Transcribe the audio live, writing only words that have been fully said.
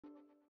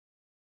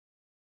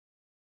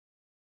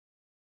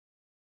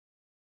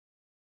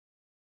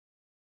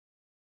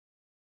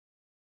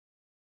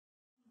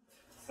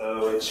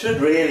So it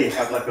should really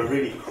have like a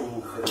really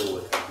cool fiddle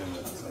with it.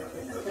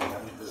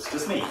 It's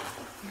just me.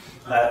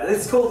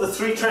 It's called the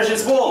Three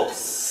Treasures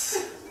Waltz.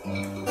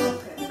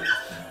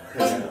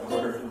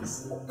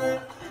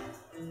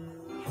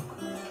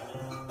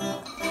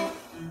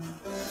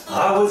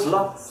 I was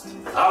lost,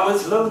 I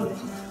was lonely,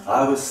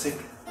 I was sick,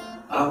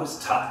 I was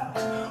tired,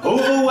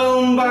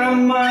 overwhelmed by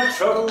my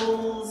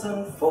troubles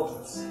and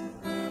faults.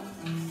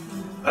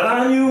 But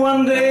I knew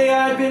one day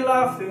I'd be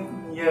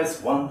laughing, yes,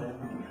 one day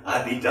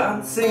I'd be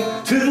dancing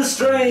to the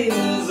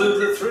strains of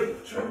the Three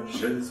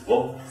Treasures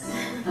Waltz.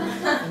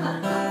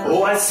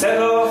 Oh, I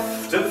set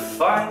off to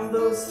find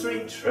those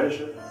three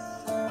treasures,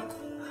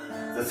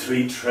 the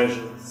three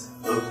treasures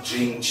of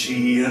Jing,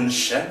 Qi, and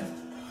Shen.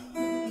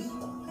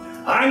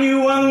 I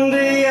knew one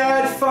day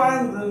I'd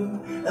find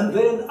them, and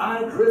then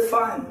I'd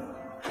refine them,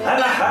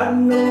 and I had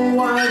no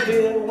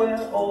idea where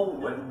or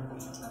when.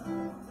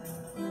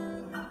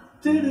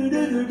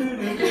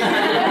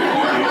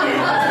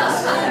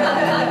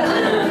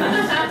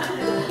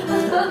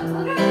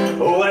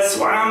 Oh, I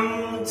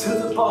swam to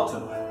the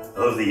bottom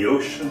of the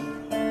ocean,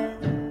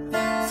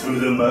 through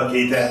the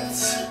murky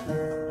depths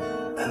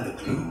and the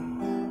gloom.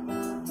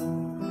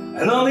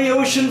 And on the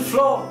ocean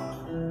floor,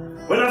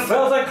 when I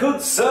felt I could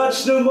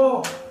search no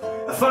more,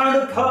 I found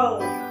a pearl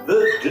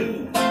that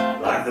gleamed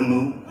like the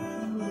moon.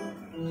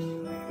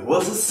 It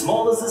was as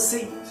small as a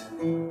seed,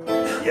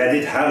 yet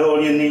it had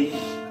all you need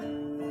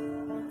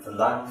for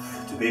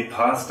life to be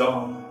passed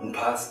on and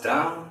passed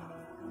down.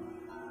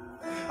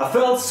 I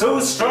felt so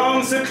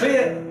strong, so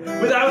clear,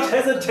 without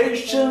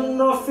hesitation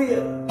or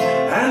fear,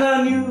 and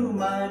I knew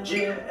my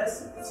Jing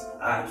essence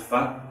I'd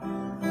found.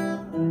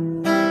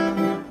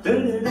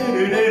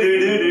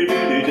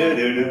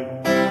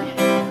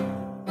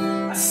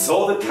 I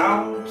saw the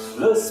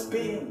countless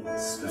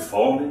beings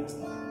before me,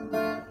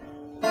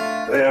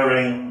 their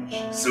range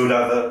so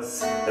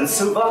diverse and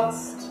so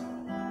vast,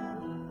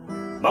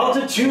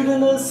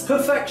 multitudinous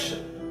perfection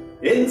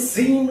in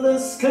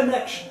seamless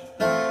connection,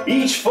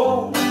 each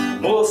form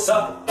more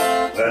subtle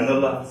than the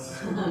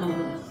last.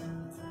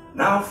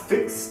 Now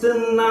fixed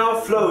and now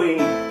flowing,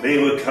 they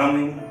were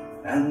coming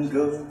and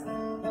going,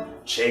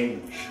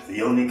 change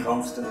the only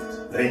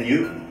constant they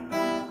knew.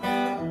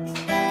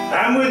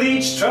 And with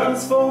each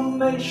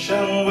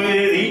transformation,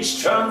 with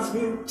each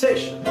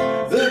transmutation,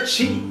 the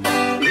Qi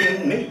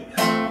in me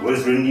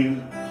was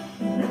renewed.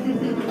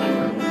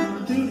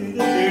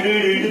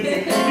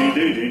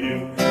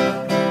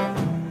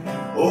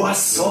 Oh, I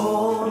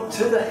soared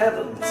to the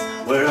heavens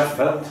where I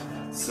felt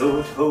so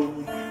at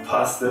home,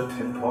 past the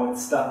pinpoint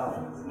stars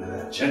with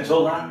a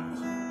gentle light,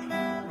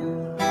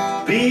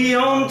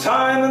 beyond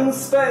time and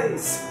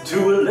space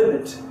to a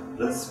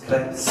limitless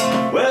place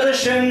where the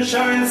Shen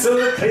shines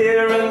so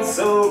clear and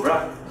so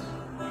bright.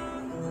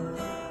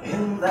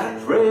 In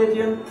that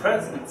radiant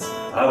presence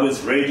I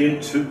was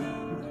radiant too,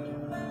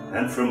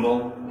 and from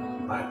all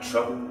my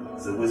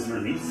troubles I was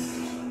released.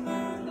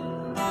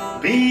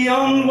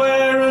 Beyond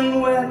where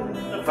and when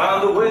I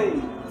found a way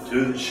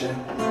to the Shen,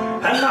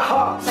 and my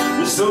heart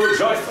was so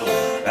joyful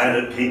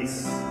and at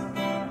peace.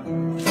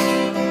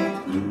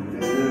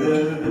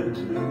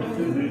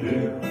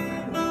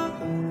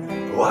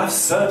 Oh, I've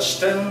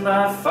searched and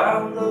I've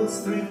found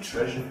those three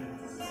treasures,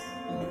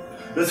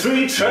 the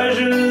three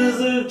treasures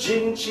of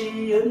Jing,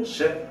 Qi, and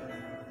Shen.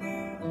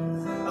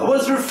 I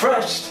was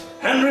refreshed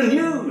and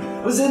renewed,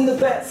 was in the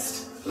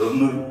best of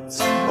moods.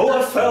 Oh,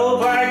 I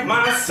felt like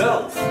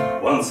myself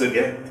once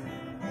again.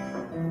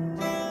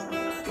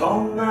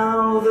 Gone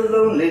now the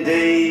lonely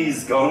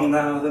days, gone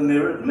now the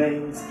mirrored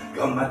maze,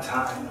 gone my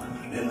time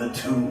in the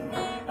tomb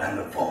and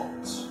the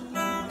vault.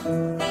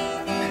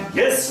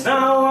 Yes,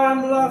 now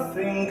I'm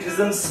laughing, 'cause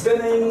I'm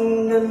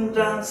spinning and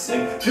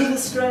dancing to the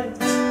strains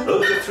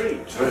of the Three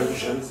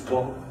Treasures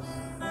Waltz.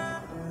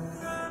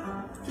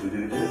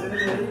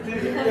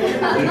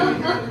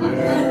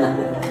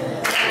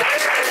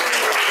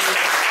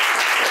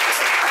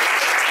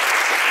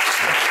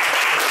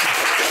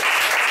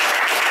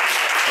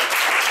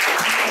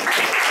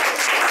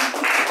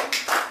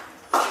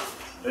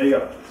 There you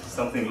go,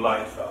 something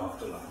light for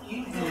after lunch.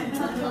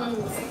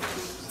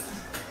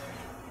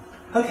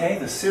 Okay,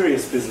 the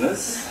serious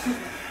business,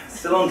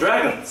 still on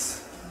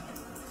dragons.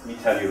 Let me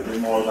tell you a bit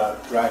more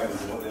about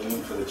dragons and what they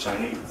mean for the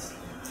Chinese.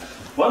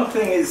 One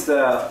thing is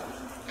they're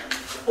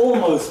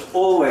almost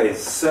always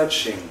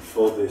searching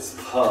for this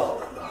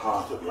pearl at the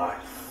heart of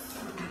life.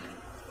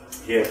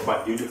 Here,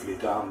 quite beautifully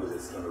down with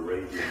this kind of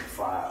radiant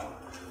fire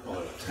on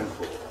a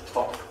temple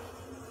top.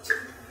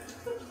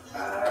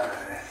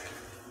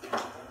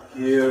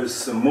 Here's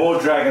some more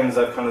dragons.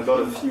 I've kind of got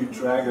a few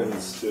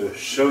dragons to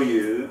show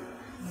you.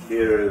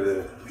 Here are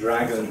the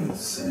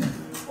dragons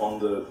on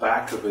the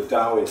back of a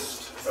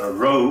Daoist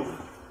robe.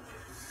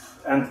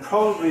 And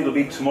probably it'll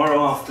be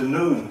tomorrow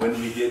afternoon when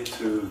we get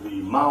to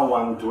the Mao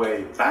Wan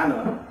Dui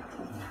banner,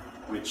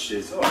 which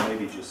is, oh,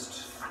 maybe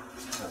just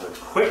have a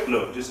quick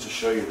look just to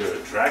show you there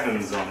are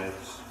dragons on it.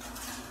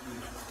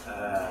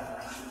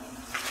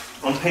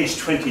 On page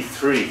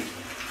 23,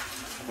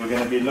 we're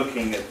going to be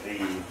looking at the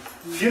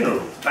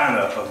funeral banner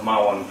of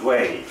Mawan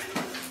Dui,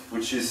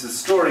 which is the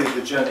story of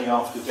the journey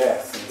after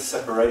death and the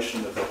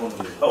separation of the Hun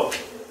and Ho.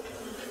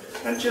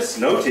 And just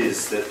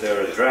notice that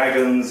there are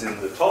dragons in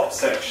the top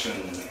section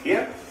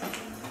here,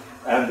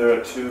 and there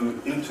are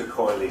two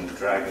intercoiling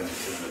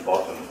dragons in the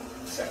bottom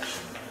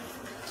section.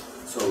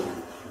 So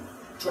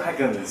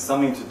dragon is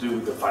something to do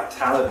with the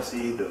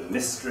vitality, the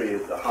mystery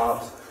at the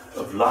heart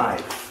of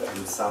life,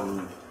 and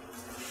some,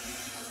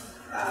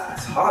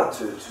 it's hard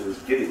to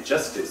give it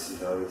justice, you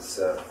know, it's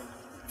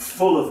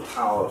full of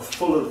power,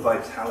 full of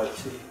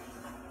vitality.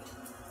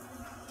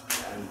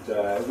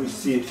 And we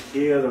see it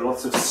here. There are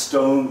lots of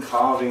stone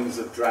carvings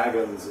of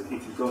dragons. If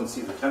you go and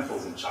see the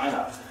temples in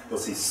China, you'll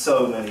see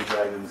so many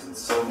dragons in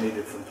so many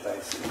different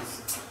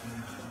places.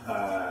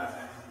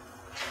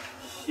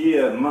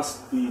 Here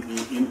must be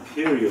the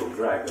imperial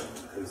dragon,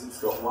 because it's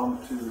got 1,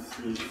 2,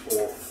 3,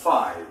 4,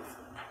 5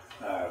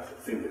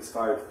 fingers,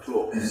 5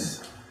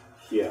 claws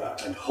here,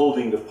 and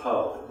holding the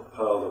pearl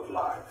of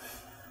life.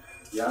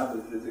 Yeah,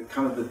 the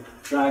kind of the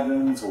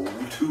dragons, or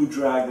 2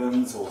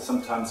 dragons, or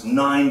sometimes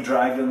 9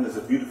 dragons. There's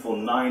a beautiful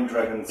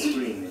 9-dragon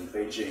screen in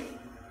Beijing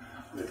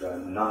with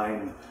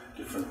 9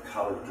 different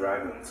colored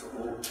dragons,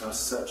 all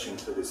just searching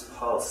for this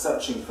pearl,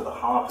 searching for the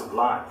heart of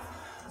life,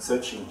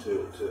 searching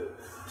to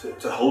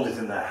hold it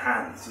in their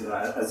hands, you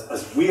know,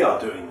 as we are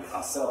doing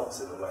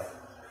ourselves in a way.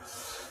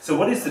 So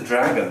what is the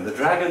dragon? The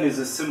dragon is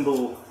a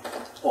symbol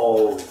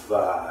of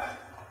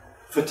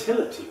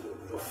fertility,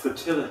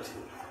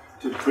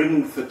 to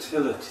bring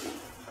fertility.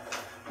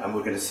 And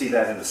we're going to see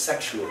that in the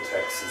sexual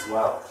text as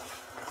well.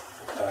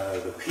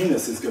 The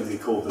penis is going to be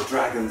called the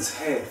dragon's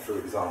head, for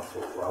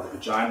example, while the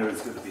vagina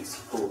is going to be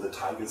called the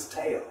tiger's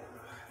tail.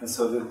 And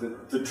so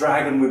the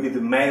dragon would be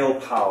the male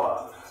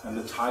power, and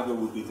the tiger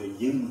would be the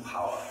yin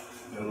power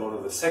in a lot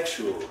of the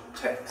sexual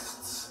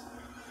texts.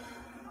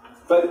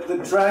 But the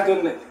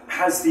dragon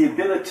has the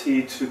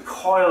ability to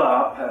coil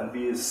up and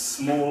be as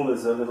small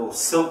as a little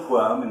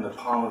silkworm in the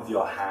palm of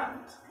your hand.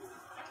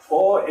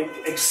 Or it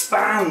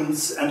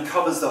expands and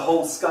covers the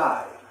whole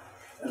sky,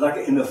 like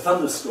in a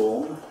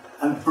thunderstorm,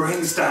 and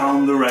brings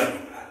down the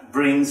rain.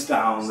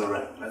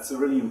 That's a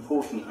really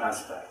important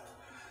aspect.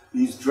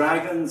 These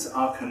dragons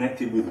are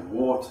connected with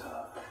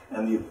water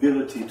and the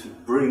ability to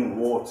bring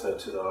water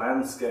to the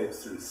landscape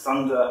through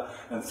thunder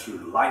and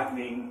through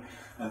lightning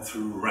and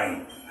through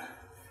rain.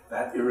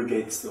 That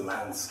irrigates the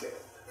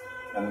landscape,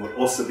 and will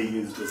also be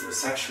used as a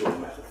sexual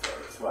metaphor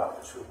as well,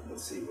 which we'll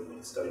see when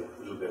we study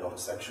a little bit on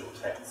sexual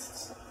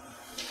texts.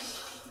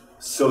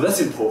 So that's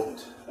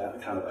important,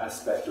 that kind of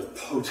aspect of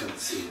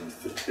potency and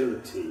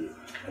fertility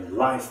and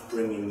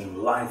life-bringing and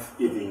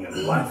life-giving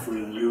and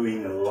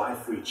life-renewing and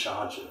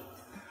life-recharging.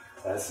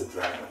 That's the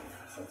dragon,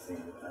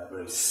 something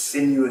very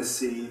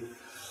sinuousy,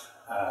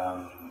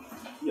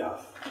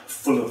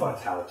 full of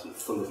vitality,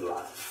 full of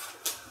life.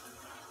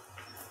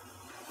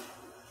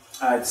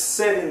 It's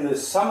said in the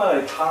summer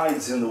it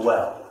hides in the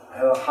well.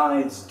 It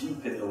hides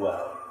deep in the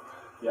well.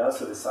 Yeah,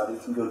 so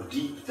it can go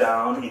deep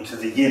down into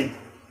the yin.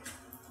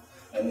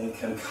 And it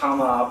can come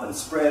up and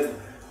spread,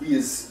 be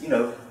as, you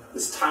know,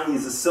 as tiny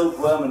as a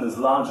silkworm and as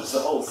large as the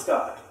whole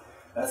sky.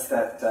 That's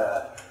that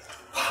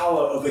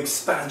power of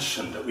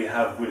expansion that we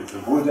have with the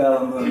wood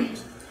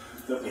element,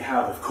 that we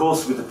have, of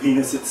course, with the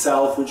penis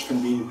itself, which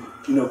can be,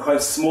 you know,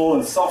 quite small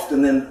and soft,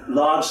 and then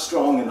large,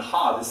 strong, and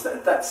hard. It's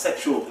that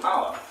sexual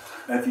power.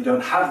 And if you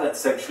don't have that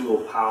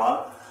sexual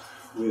power,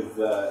 with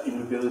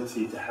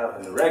inability to have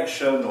an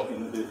erection or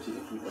inability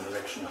to keep an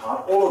erection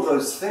hard, all of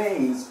those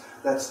things,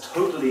 that's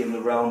totally in the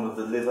realm of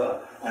the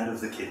liver and of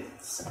the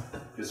kidneys.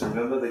 Because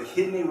remember, the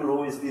kidney will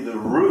always be the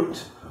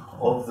root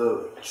of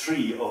the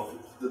tree of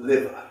the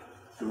liver.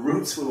 The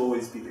roots will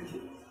always be the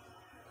kidney.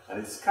 And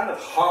it's kind of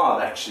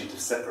hard, actually, to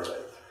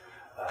separate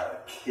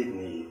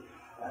kidney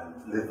and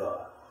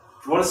liver.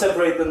 If you want to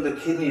separate them, the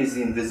kidney is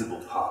the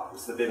invisible part.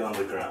 It's the bit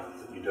underground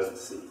that you don't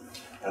see.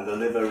 And the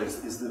liver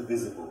is the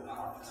visible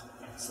part.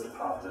 It's the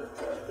part that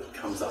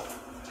comes up.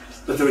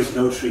 But there is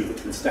no tree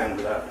that can stand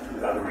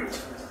without a root.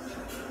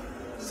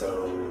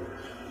 So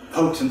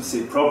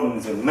potency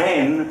problems in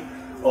men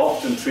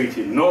often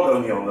treated not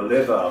only on the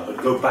liver, but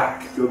go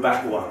back to the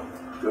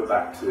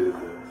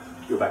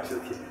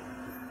kidney.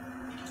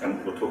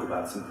 And we'll talk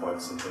about some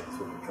points and things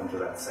when we come to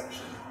that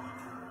section.